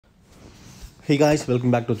Hey guys,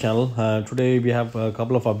 welcome back to the channel. Today we have a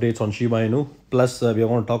couple of updates on Shiba Inu. Plus, we are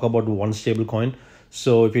going to talk about one stable coin.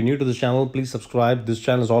 So if you're new to this channel, please subscribe. This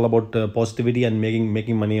channel is all about positivity and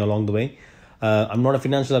making money along the way. I'm not a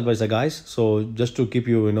financial advisor, guys. So just to keep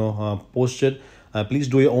you posted, please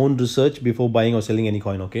do your own research before buying or selling any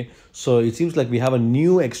coin. Okay. So it seems like we have a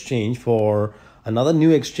new exchange for another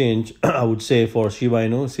new exchange. I would say for Shiba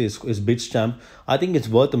Inu is Bitstamp. I think it's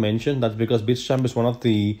worth to mention. That's because Bitstamp is one of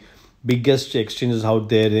the biggest exchanges out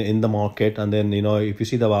there in the market. And then if you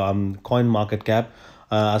see the coin market cap,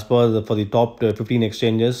 as per for the top 15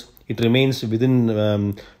 exchanges, it remains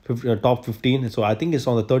within top 15. So I think it's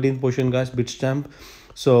on the 13th position, guys, Bitstamp.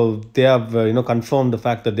 So they have confirmed the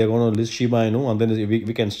fact that they're going to list Shiba Inu, and then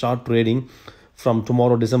we can start trading from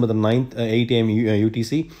tomorrow, December the 9th, 8 a.m.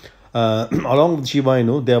 UTC. Along with Shiba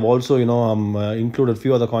Inu, they have also included a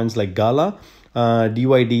few other coins like Gala,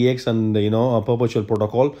 DYDX, and a perpetual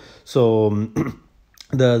protocol. So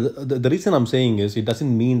the reason I'm saying is, it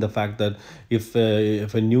doesn't mean the fact that if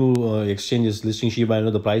a new exchange is listing Shiba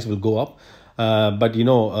Inu, the price will go up. But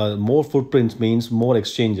more footprints means more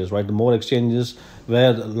exchanges, right? The more exchanges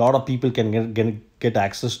where a lot of people can get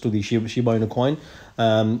access to the Shiba Inu coin,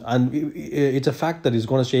 and it's a fact that is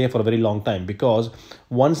going to stay for a very long time, because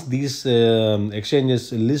once these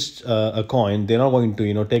exchanges list a coin, they're not going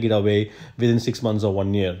to take it away within 6 months or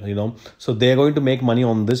 1 year. So they're going to make money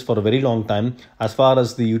on this for a very long time. As far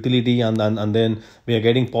as the utility and then we are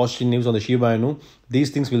getting positive news on the Shiba Inu,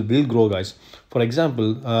 these things will grow, guys. For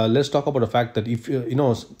example, let's talk about the fact that if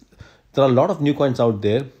there are a lot of new coins out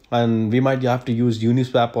there, and we might have to use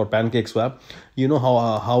Uniswap or PancakeSwap. You know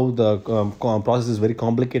how the process is very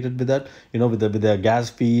complicated with that. With the gas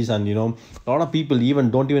fees, and a lot of people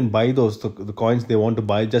don't even buy the coins they want to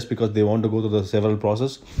buy, just because they want to go through the several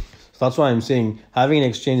process. So that's why I'm saying having an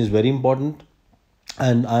exchange is very important.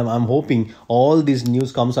 And I'm hoping all these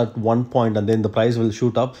news comes at one point, and then the price will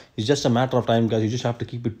shoot up. It's just a matter of time, guys. You just have to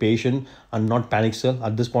keep it patient and not panic sell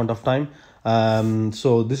at this point of time.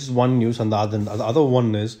 So this is one news, and the other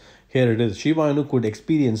one is, here it is: Shiba Inu could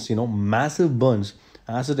experience massive burns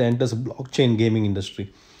as it enters blockchain gaming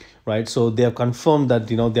industry, right? So they have confirmed that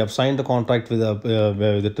they have signed a contract with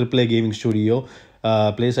the AAA gaming studio.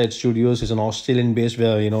 Playside Studios is an Australian based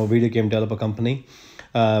video game developer company,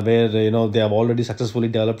 where they have already successfully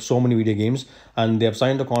developed so many video games, and they have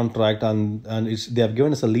signed a contract, and they have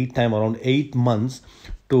given us a lead time around 8 months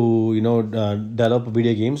to develop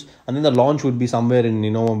video games, and then the launch would be somewhere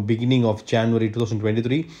in beginning of January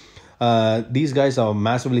 2023. These guys are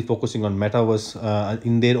massively focusing on metaverse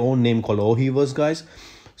in their own name called Ohiverse, guys.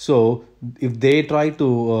 So if they try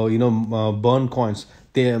to burn coins,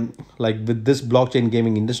 they like with this blockchain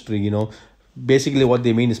gaming industry, basically what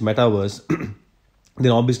they mean is metaverse.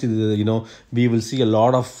 Then obviously we will see a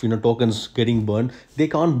lot of tokens getting burned. They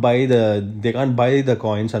can't buy the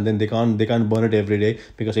coins, and then they can't burn it every day,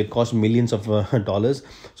 because it costs millions of dollars.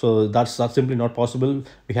 So that's simply not possible.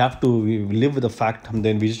 We live with the fact, and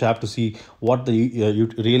then we just have to see what the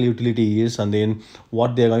real utility is, and then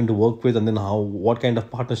what they're going to work with, and then what kind of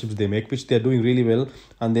partnerships they make, which they're doing really well,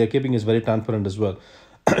 and they're keeping it very transparent as well.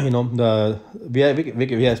 We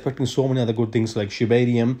are expecting so many other good things like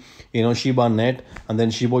Shibarium, Shiba Net, and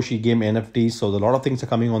then Shiboshi game NFTs. So a lot of things are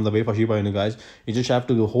coming on the way for Shiba Inu, guys. You just have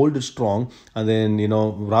to hold it strong, and then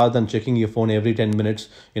rather than checking your phone every 10 minutes,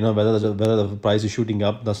 whether the price is shooting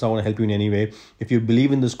up, that's not going to help you in any way. If you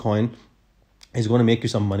believe in this coin, it's going to make you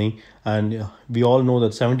some money, and we all know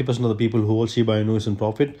that 70% of the people who hold Shiba Inu is in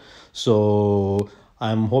profit. So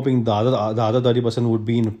I'm hoping the other 30% would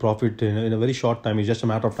be in profit in a very short time. It's just a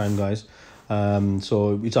matter of time, guys.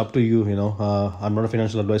 So it's up to you. I'm not a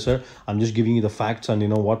financial advisor. I'm just giving you the facts and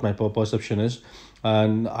what my perception is.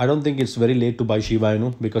 And I don't think it's very late to buy Shiba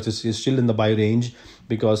Inu, because it's still in the buy range,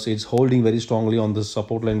 because it's holding very strongly on the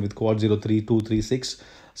support line with quad 03236.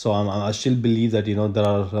 So I still believe that there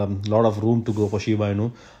are a lot of room to go for Shiba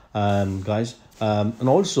Inu, guys. And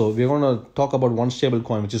also we're going to talk about one stable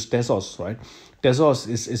coin, which is Tezos, right? Tezos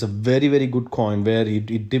is a very, very good coin, where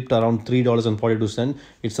it dipped around $3.42.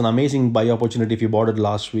 It's an amazing buy opportunity if you bought it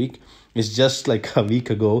last week. It's just like a week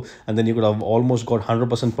ago, and then you could have almost got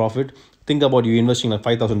 100% profit. Think about you investing like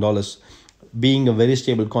 $5,000. Being a very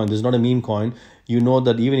stable coin, this is not a meme coin. You know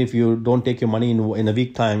that even if you don't take your money in a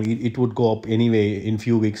week time, it would go up anyway in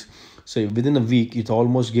few weeks. So within a week, it's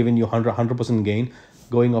almost given you 100% gain,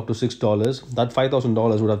 going up to $6. That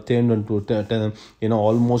 $5,000 would have turned into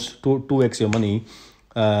almost 2x your money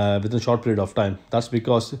within a short period of time. That's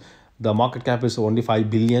because The market cap is only 5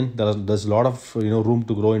 billion. There's a lot of room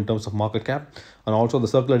to grow in terms of market cap, and also the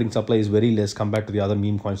circulating supply is very less compared to the other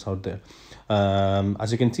meme coins out there.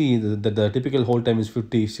 As you can see, the typical hold time is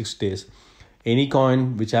 56 days. Any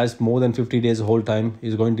coin which has more than 50 days hold time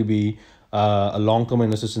is going to be a long-term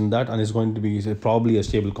investors in that, and is going to be probably a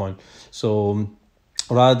stable coin. So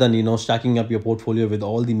rather than stacking up your portfolio with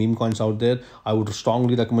all the meme coins out there, I would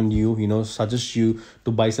strongly recommend suggest you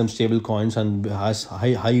to buy some stable coins and has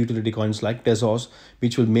high utility coins like Tezos,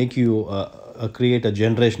 which will make you create a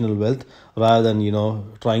generational wealth, rather than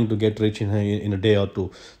trying to get rich in a day or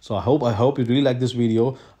two. So I hope you really like this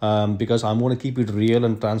video, because I'm going to keep it real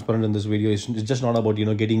and transparent in this video. It's just not about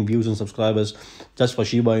getting views and subscribers just for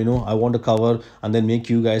Shiba Inu. I want to cover and then make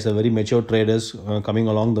you guys a very mature traders coming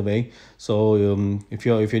along the way. So if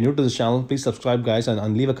you're new to this channel, please subscribe, guys,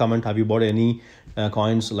 and leave a comment. Have you bought any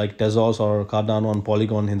coins like Tezos or Cardano on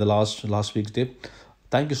Polygon in the last week's dip?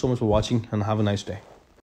 Thank you so much for watching, and have a nice day.